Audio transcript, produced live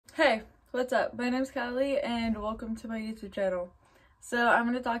Hey, what's up? My name's Callie and welcome to my YouTube channel. So I'm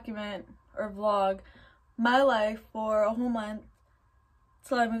going to document or vlog my life for a whole month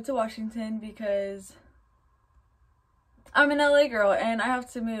till I move to Washington because I'm an LA girl and I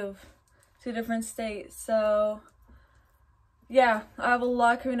have to move to a different state. So yeah, I have a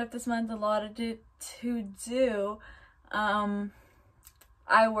lot coming up this month, a lot to do.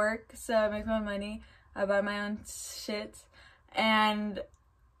 I work, so I make my own money, I buy my own shit, and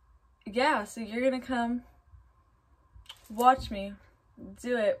yeah, so you're gonna come watch me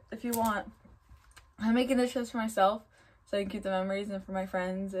do it if you want. I'm making this just for myself so I can keep the memories and for my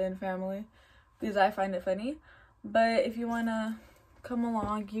friends and family because I find it funny. But if you wanna come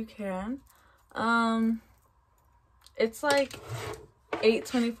along, you can. It's like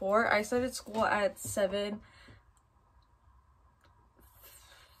 8:24. I started school at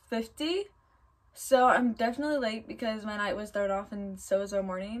 7:50, so I'm definitely late because my night was thrown off and so is our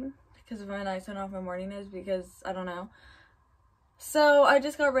morning. Because my night thrown off, my morning is because I don't know. So I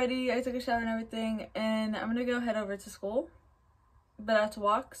just got ready, I took a shower and everything, and I'm gonna go head over to school, but I have to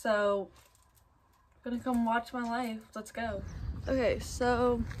walk, so I'm gonna come watch my life. Let's go. Okay,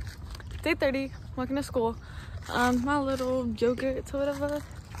 so day 30, walking to school. My little yogurt or whatever.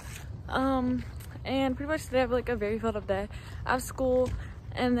 And pretty much today I have like a very filled up day. I have school,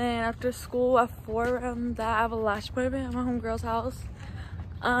 and then after school at 4 around that I have a lash appointment at my homegirl's house.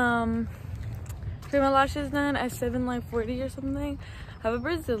 Get my lashes done at 7:40 or something. I have a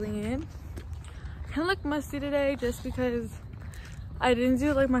Brazilian. I kind of look musty today just because I didn't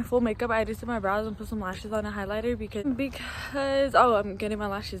do like my full makeup. I just did my brows and put some lashes on a highlighter because oh, I'm getting my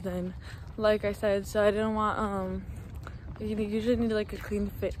lashes done like I said, so I didn't want you usually need like a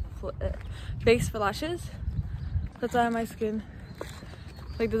clean fit base for lashes. That's why my skin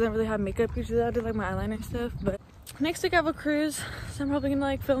like doesn't really have makeup. Usually I do like my eyeliner and stuff, but next week I have a cruise, so I'm probably gonna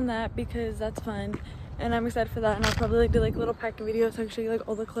like film that because that's fun and I'm excited for that. And I'll probably like do like a little packing video so I can show you like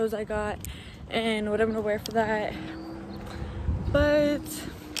all the clothes I got and what I'm gonna wear for that. But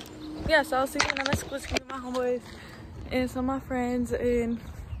yeah, so I'll see you when I'm at school with my homeboys and some of my friends and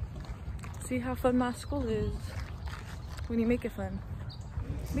see how fun my school is when you make it fun.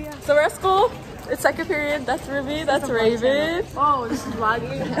 But yeah, so we're at school. It's second period. That's Ruby. That's Raven. Oh, this is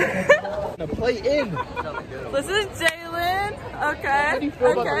vlogging. Play in. This is Jalen. Okay.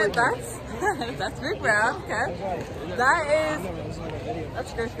 Okay, that's Big Brown. Okay.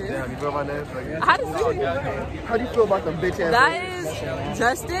 That's Gertrude. Yeah, you feel about that? How do you feel about the bitch ass? That is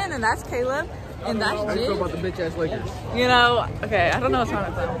Justin, and that's Caleb, and that's How do you feel about the bitch ass Lakers? You know, okay, I don't know what's wrong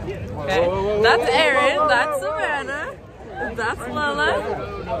with them. Okay. That's Aaron. That's Savannah. That's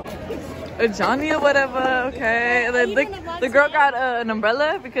Lila. Johnny or whatever. Okay. And then the girl got an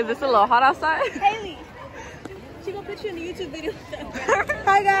umbrella because it's a little hot outside. Haley, she gonna put you in the YouTube video.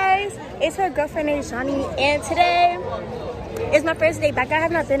 Hi guys, it's her girlfriend named Johnny, and today is my first day back. I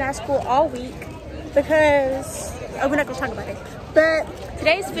have not been at school all week because we're not gonna talk about it. But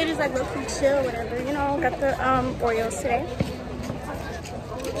today's fit is like low-key chill, whatever. You know, got the Oreos today.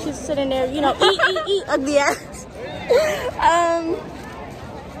 She's sitting there, you know, eat, ugly ass.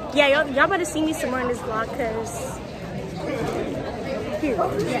 Yeah, y'all better see me some more in this vlog, cause here,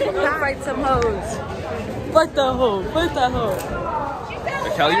 Fight some hoes. Fight the hoe. Fight the hoe.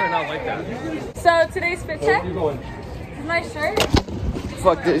 Kelly, you're not like that. So today's fit check. My shirt.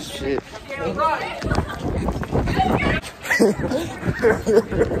 Fuck this shit.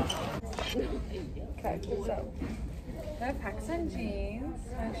 Okay, so my Pakistan jeans,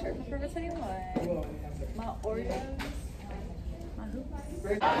 my shirt from Forever 21, my Oreos, my hoops.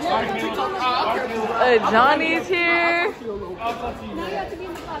 Johnny's here. Come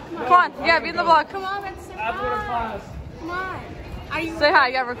on, yeah, be in the vlog. Come on, let's say hi. Come on. Are you say hi,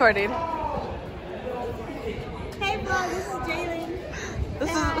 yeah, recording. hey vlog, this is Jalen.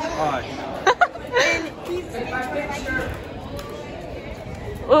 This is Hi. And he's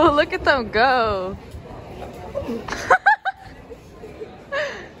oh, look at them go.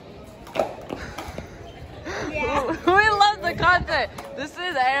 We love the content. This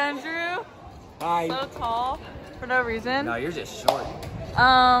is Andrew. Hi. So tall for no reason. No, you're just short.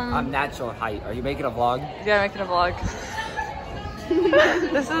 I'm natural height. Are you making a vlog? Yeah, making a vlog.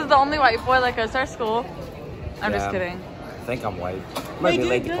 This is the only white boy like us at our school. I'm just kidding. I think I'm white. Might be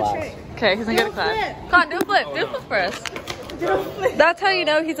late to class. Okay, he's gonna go to class. Come on, do a flip. Do a flip for us. That's how you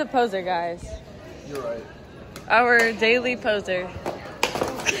know he's a poser, guys. You're right. Our daily poser.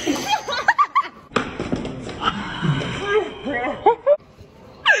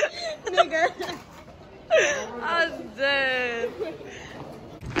 I'm dead.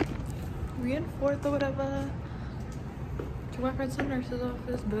 We in fourth or whatever. Two of my friends are nurses. nurse's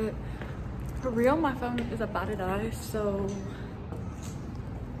office, but for real, my phone is about to die, so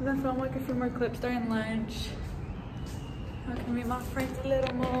I'm gonna film like a few more clips during lunch. I can meet my friends a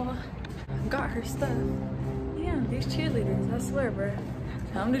little more. Got her stuff. Yeah, these cheerleaders, I swear, bro.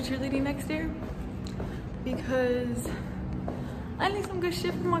 I'm doing cheerleading next year because I need some good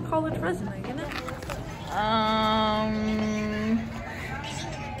shit for my college resume, you know?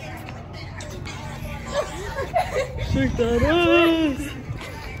 Shake that ass.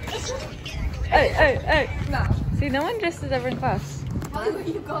 Hey. No. See, no one dresses ever in class. Where are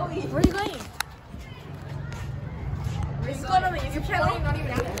you going? Where are you going? Are you going on the YouTube channel? Not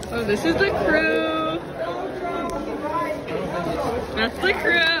even out. Oh, this is the crew. That's the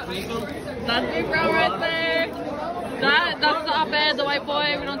crew. That's Big Bro right there. That was the op-ed, the white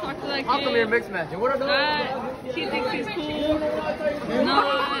boy. We don't talk to that kid. How come you're mixed match? What are He thinks he's cool.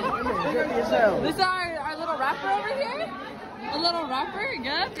 Not. This is our little rapper over here. A little rapper.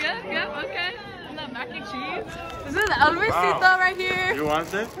 Yep. Okay. And that mac and cheese. This is Elvisito right here. You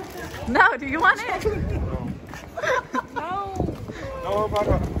want it? No, do you want it? No. No,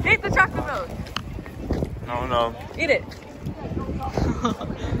 Papa. Eat the chocolate milk. No. Eat it.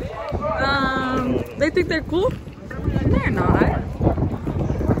 They think they're cool? They're not.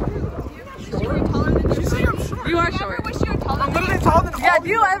 You are short. I wish you were taller. I'm literally taller than Yeah, do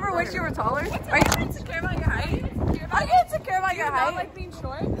you ever wish you were taller? Are you insecure about your height? Are you insecure about your height? Like being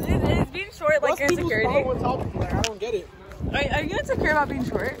short? Is being short like your insecurity? I don't get it. Are you insecure about being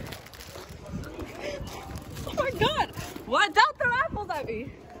short? Oh my god! What? Don't throw apples at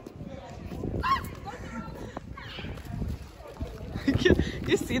me!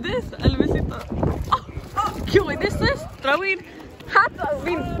 You see this? Elvisito. Oh, wait, this is throwing hot, I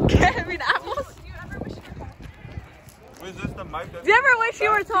mean apples. Is this the mic? Do you ever wish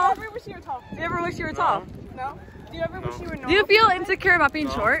you were tall? Do you ever wish you were tall? Do you ever wish you were tall? No? Do you ever wish you were normal? Do you feel insecure about being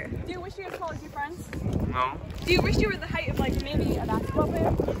short? Do you wish you were as tall as your friends? No. Do you wish you were the height of like maybe a basketball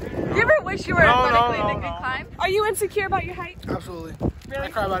player? Do you ever wish you were athletically inclined? Are you insecure about your height? Absolutely. Really? I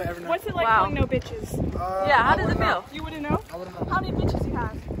cry about it every night. What's it like Wow. calling no bitches? Yeah, how does it feel? You wouldn't know? I wouldn't know. How many bitches you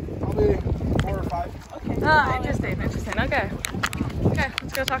have? Probably 4 or 5. Okay. Interesting. Okay,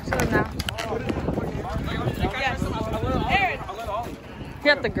 let's go talk to them now. Yes. Aaron. You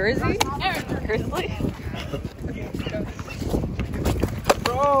got the Grizzly? Grizzly?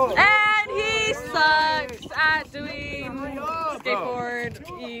 Bro. And he sucks at doing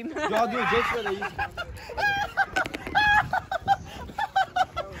skateboarding. Y'all do jokes for the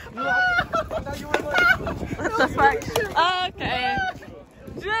What the fuck? Okay.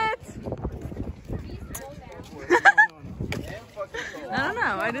 Jit! I don't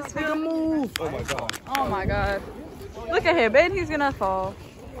know. I just feel. move. Oh my god. Oh my god. Look at him, and he's gonna fall.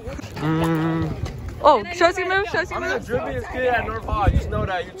 Oh, Shosi move, Shosi I'm the move. drippiest kid at North Hall. Just know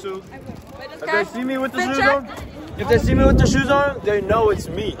that, you two. If they see me with the Fit shoes check. on, if they see me with the shoes on, they know it's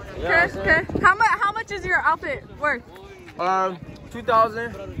me. You know what I'm saying? Okay. How much is your outfit worth?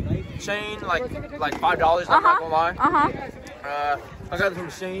 2,000 chain, like $5. I'm not gonna lie. I got it from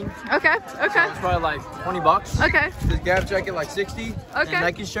Shane. Okay. It's probably like $20. Okay. This Gap jacket like 60. And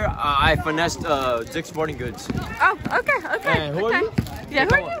Nike shirt. I finessed Dick's Sporting Goods. Oh, okay. And who are you? Yeah,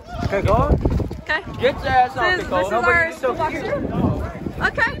 who are you? Okay, go on. Okay. Get your ass off, This is Nicole. our Nobody's so school cute.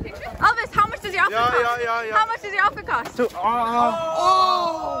 Okay. Elvis, how much does your outfit cost? Yeah. How much does your outfit cost? $2.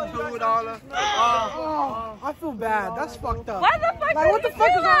 I feel bad. That's fucked up. Why the fuck Like, what did the you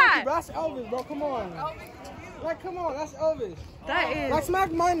fuck do is wrong with that? you, bro? That's Elvis, bro. Come on. Like, come on. That's Elvis. That is. Like,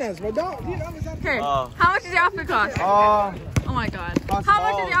 smack mayonnaise, bro. Don't. Dude, Elvis, that's Okay. How much does your outfit cost? Oh my god. That's How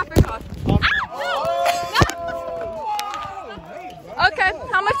much does your outfit cost? Okay.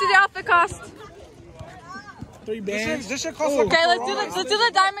 How much does your outfit cost? 3 bands. This should cost Okay, let's do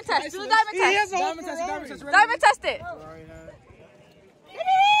the diamond test. Do the diamond test. Diamond test it.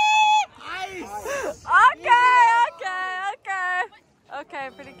 Okay,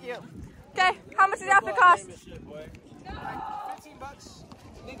 pretty cute. Okay, how much does the outfit cost?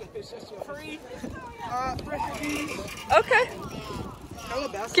 Free. Okay.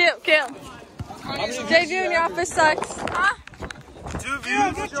 Cute. J. June, your outfit sucks. Huh? 2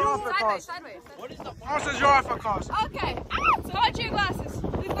 views. What's your offer cost? Sideways. How much does your offer cost? Okay. So what's your glasses?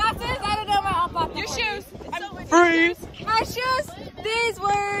 These glasses? I don't know my outfit. Your shoes? Free. My shoes, these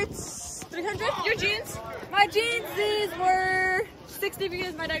were 300. Your jeans? My jeans, these were 60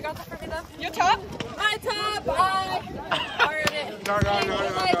 because my dad got them for me though. Your top? My top, I borrowed it. No.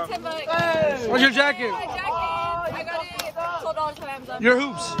 Like $10. What's your jacket? My jacket, I got it $12 from Amazon. Your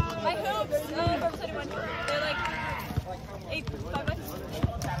hoops. My hoops, from City One. They're like $5.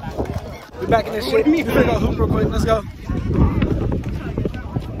 We're back in this shit. We're gonna hoop real quick. Let's go.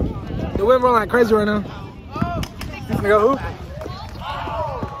 The wind blowing like crazy right now. You finna go who?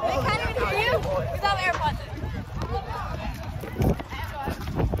 They can't even hear you without AirPods in.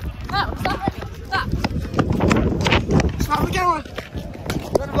 No, stop running. Stop. Stop the camera.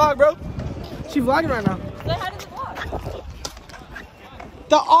 Run the vlog, bro. She vlogging right now. Say hi to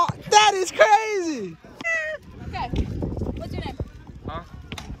the vlog. That is crazy. Okay. What's your name? Huh?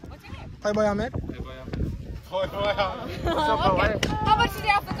 What's your name? Playboy Ahmed. What's up, Okay. How much did the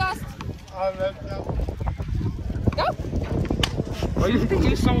outfit cost? Go. Bro, you think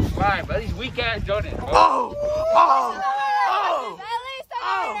you so slime, but these weak ass Jordans. Oh! Oh! At least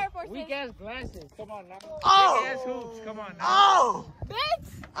I'm wearing Air Force. Weak ass glasses. Come on now. Oh! Weak ass hoops. Come on now. Oh! Bitch!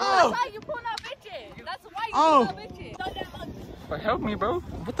 Oh! That's why you pulling out bitches. That's why you Oh! pulling out bitches. But help me, bro.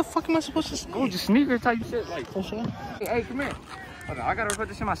 What the fuck am I supposed to say? Oh, just sneaker type shit. Like, For sure. hey, come here. Hold on, I gotta record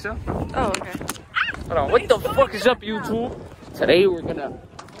this shit myself. Oh, okay. Hold on, what the fuck is up, YouTube? Today we're gonna.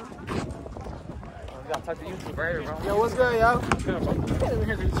 We gotta talk to YouTube right here, bro. Yo, what's good, yo? What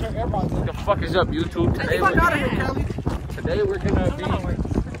the fuck is up, YouTube? Get the fuck out of here, Kelly. Today we're gonna be.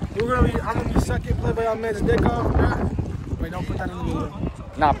 I'm gonna be sucking Playboy Ahmed's dick off, bro. Wait, don't put that in the video.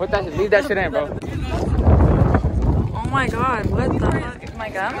 Nah, put that shit, leave that shit in, bro. Oh my god, what the fuck? My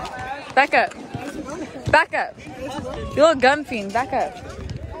gum? Back up. Back up. You little gum fiend, back up.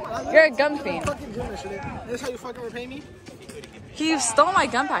 You're a gum fiend. This how you fucking repay me? You stole my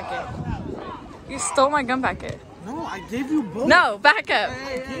gum packet. You stole my gum packet. No, I gave you both. No, back up.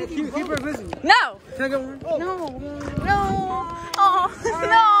 Keep her busy. No. Can I get one? No. No. Oh,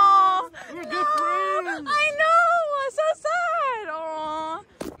 no. We're good friends. I know. I'm so sad. Aw.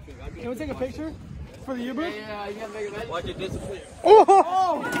 Can we take a picture for the yearbook? Yeah, you gotta make it. Watch your discipline.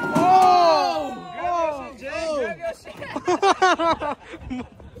 Oh!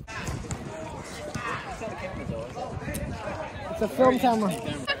 It's a film camera.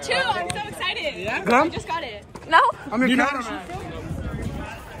 Too. I'm so excited. Yeah? I just got it. No. I'm your cameraman.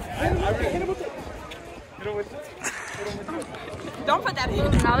 Don't put that in.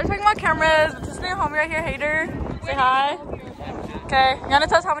 Now they're talking about cameras. This is new homie right here, Hater. Say hi. Okay. You want to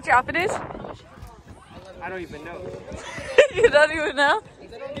tell us how much your outfit is? I don't even know. You don't even know?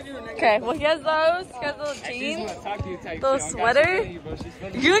 Okay, well he has those. He has little jeans. Little sweater.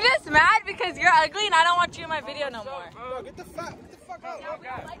 You just mad because you're ugly and I don't want you in my video no more. Get the fuck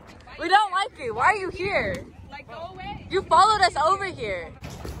out. We don't like you. Why are you here? Like, go away. You followed us over here.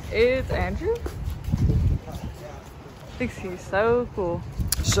 It's Andrew. Thinks he's so cool.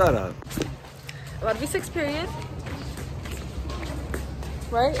 Shut up. About to be 6th period.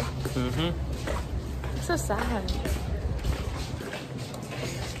 Right? Mm-hmm. So sad.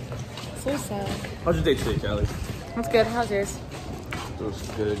 So sad. How's your day today, Charlie? That's good. How's yours? It was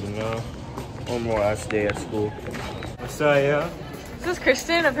good, you know. One more last day at school. What's up, yeah? This is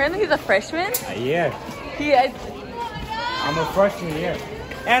Christian. Apparently he's a freshman. Yeah, He I'm a freshman, yeah.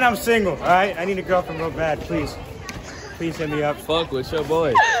 And I'm single, all right? I need a girlfriend real bad, please. Please hit me up. Fuck with your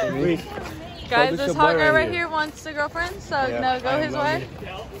boy. Please. Guys, with this your hot boy guy right right here. here wants a girlfriend, so Yeah, you know, go I his love way.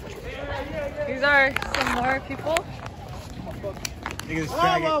 These are some more people. Niggas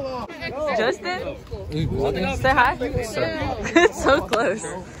dragging. Justin, say hi. It's so close.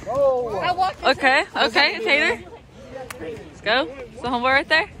 Okay, okay, Tater. Let's go. It's the homeboy right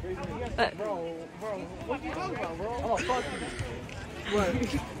there.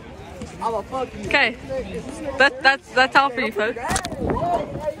 Okay, that's all for you folks.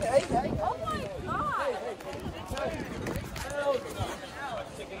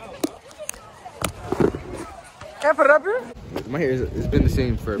 Can I put it up here? My hair it's been the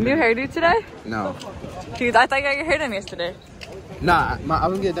same for a New minute. hairdo today? No. Dude, I thought you got your hair done yesterday. Nah, I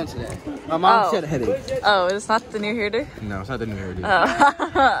was gonna get it done today. My mom Oh. said a headache. Oh, it's not the new hairdo? No, it's not the new hairdo.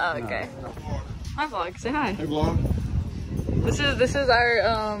 Oh, okay. Hi vlog, say hi. Hey, vlog. This is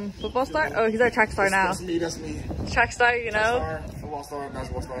our football star. Oh, he's our track star now. That's me. Track star, you know. Football star,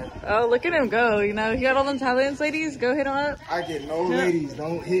 basketball star. Oh, look at him go. You know, he got all them talents, ladies. Go hit him up. I get no ladies.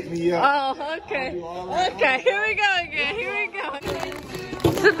 Don't hit me up. Oh, okay. Okay, here we go again. Here we go.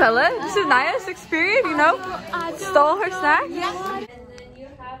 This is Bella. This is Naya, 6th period, you know. Stole her snack. And then you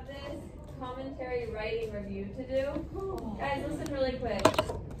have this commentary writing review to do. Guys, listen really quick.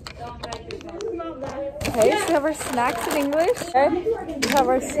 Don't bite your tongue. Okay, so we have our snacks in English. Okay. We have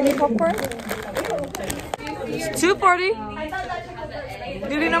our skinny popcorn. It's 2:40.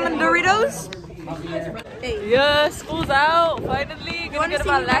 Do you know my Doritos? Yeah, school's out. Finally, gonna get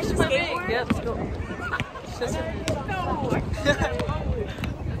my lash movie. Yep, let's go.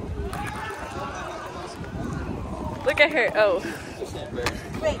 Look at her. Oh.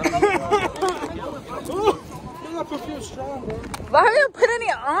 my perfume strong, bro. Why haven't you put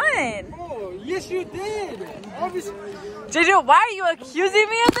any on? Oh, yes, you did. Obviously. JJ, why are you accusing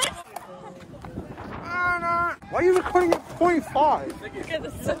me of this? Why are you recording at 0.5? Because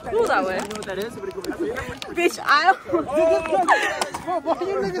it's so cool that way. You know what that is? Bitch, I don't. Why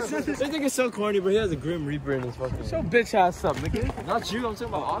you niggas say this? This nigga's so corny, but he has a Grim Reaper in his fucking. Show bitch ass up, nigga. Not you, I'm talking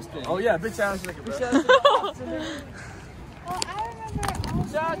about Austin. Oh yeah, bitch ass nigga. Bitch ass nigga.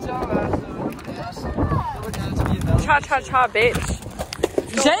 Cha cha cha, bitch.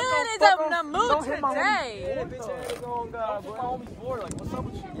 Jalen is in the mood today. Yeah, bitch ass nigga on God, boy. My homie's bored. Like, what's up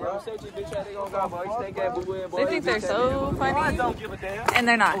with you, bro? Say to you, bitch ass nigga on God, boy. You stay gay, boo boo, boy. They think they're so funny, I don't give a damn. and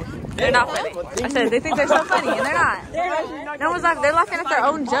they're not. They're not funny. I said they think they're so funny, and they're not. No one's laughing. They're laughing at their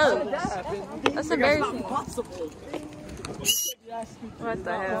own jokes. That's embarrassing. What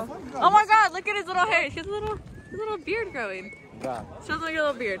the hell? Oh my God! Look at his little hair. He has a little beard growing. Shows like a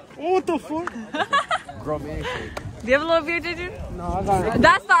little beard. What the fuck? Grow me anything. Do you have a little beard, did you? No, I got it.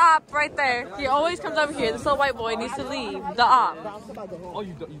 That's the op right there. He always comes over here. This little white boy needs to leave. The op. Oh,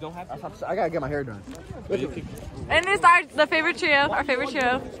 you don't have to? I gotta get my hair done. And it's the favorite trio. Our favorite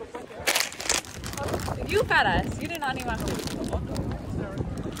trio. You fat ass. You did not need my food.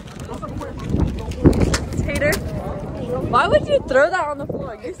 Hater. Why would you throw that on the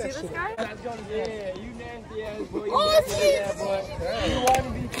floor? You see this guy? Yeah, you nasty ass boy. You Oh, nasty ass boy. You want to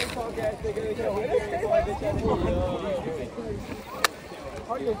be TikTok ass nigga.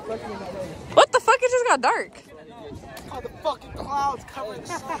 What the fuck? It just got dark. Oh, the fucking clouds covering the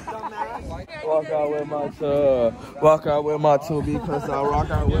sun, dumbass. Walk out with my tub. Walk out with my tub because I rock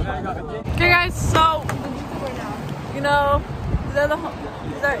out with my. Okay, guys. So, you know, these are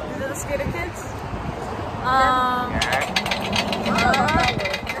the skater kids.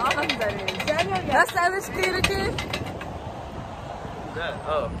 That's the other skater kid.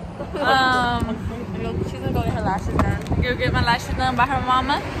 Oh. She's gonna go get her lashes done. Go get my lashes done by her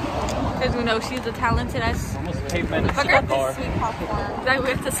mama. Because we know she's a talented ass. Almost caveman in the car. Sweet popcorn. Exactly,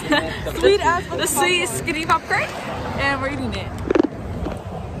 we have the sweet skinny popcorn. And we're eating it.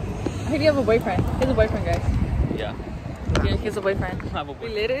 I think you have a boyfriend. He has a boyfriend, guys. Yeah. Yeah, he has a boyfriend. We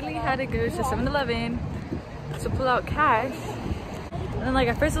literally had to go to 7-Eleven to pull out cash. And then, like,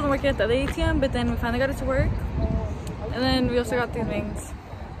 at first I wasn't working at the other ATM, but then we finally got it to work. And then we also got these things.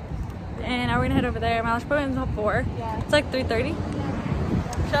 And now we're gonna head over there. My lash appointment's at 4. It's like 3:30.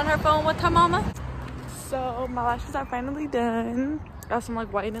 She's on her phone with her mama. So my lashes are finally done. Got some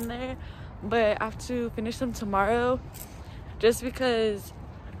like white in there, but I have to finish them tomorrow. Just because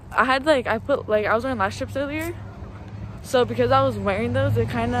I was wearing lash strips earlier. So because I was wearing those, it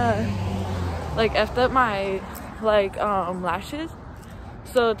kind of like effed up my lashes.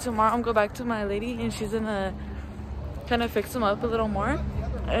 So tomorrow I'm gonna go back to my lady and she's gonna kind of fix them up a little more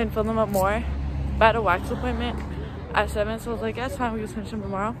and fill them up more. But I had a wax appointment at 7, so I was like, yeah, it's fine, we can finish them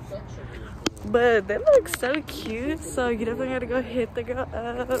tomorrow. But they look so cute, so you definitely gotta go hit the girl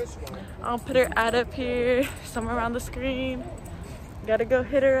up. I'll put her ad up here somewhere around the screen. Gotta go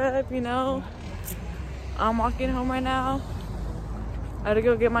hit her up, you know. I'm walking home right now. I gotta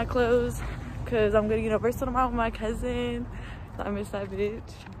go get my clothes because I'm going to Universal tomorrow with my cousin. I miss that bitch.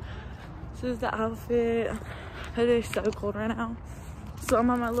 This is the outfit. It is so cold right now. So I'm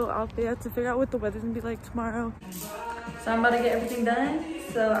on my little outfit. I have to figure out what the weather's gonna be like tomorrow. So I'm about to get everything done.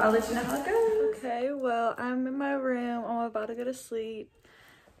 So I'll let you know how it goes. Okay, well, I'm in my room. I'm about to go to sleep.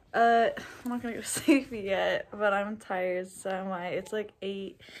 I'm not gonna go to sleep yet, but I'm tired, so I might. It's like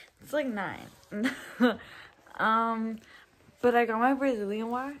 8. It's like 9. But I got my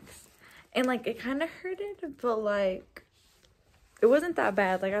Brazilian wax, and like it kind of hurted, but like it wasn't that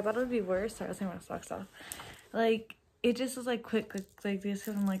bad. Like I thought it would be worse. Sorry, I was taking my socks off. Like it just was like quick, like this,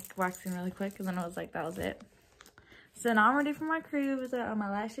 and like waxing really quick, and then I was like, that was it. So now I'm ready for my cruise. I got my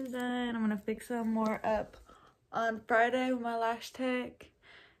lashes done. I'm gonna fix some more up on Friday with my lash tech,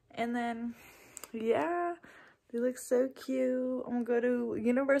 and then yeah, they look so cute. I'm gonna go to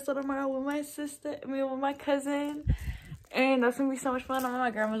Universal tomorrow with my sister, with my cousin, and that's gonna be so much fun. I'm at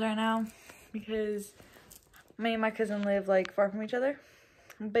my grandma's right now because me and my cousin live like far from each other.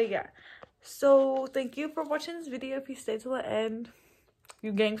 But yeah, so thank you for watching this video. If you stayed till the end,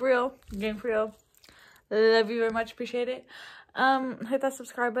 you gang for real, you gang for real. Love you very much, appreciate it. Hit that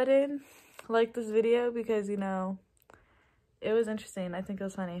subscribe button, like this video, because you know it was interesting. I think it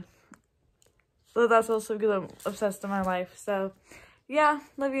was funny. So that's also because I'm obsessed with my life. So yeah,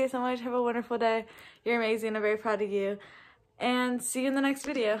 love you so much. Have a wonderful day. You're amazing. I'm very proud of you, and see you in the next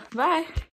video. Bye.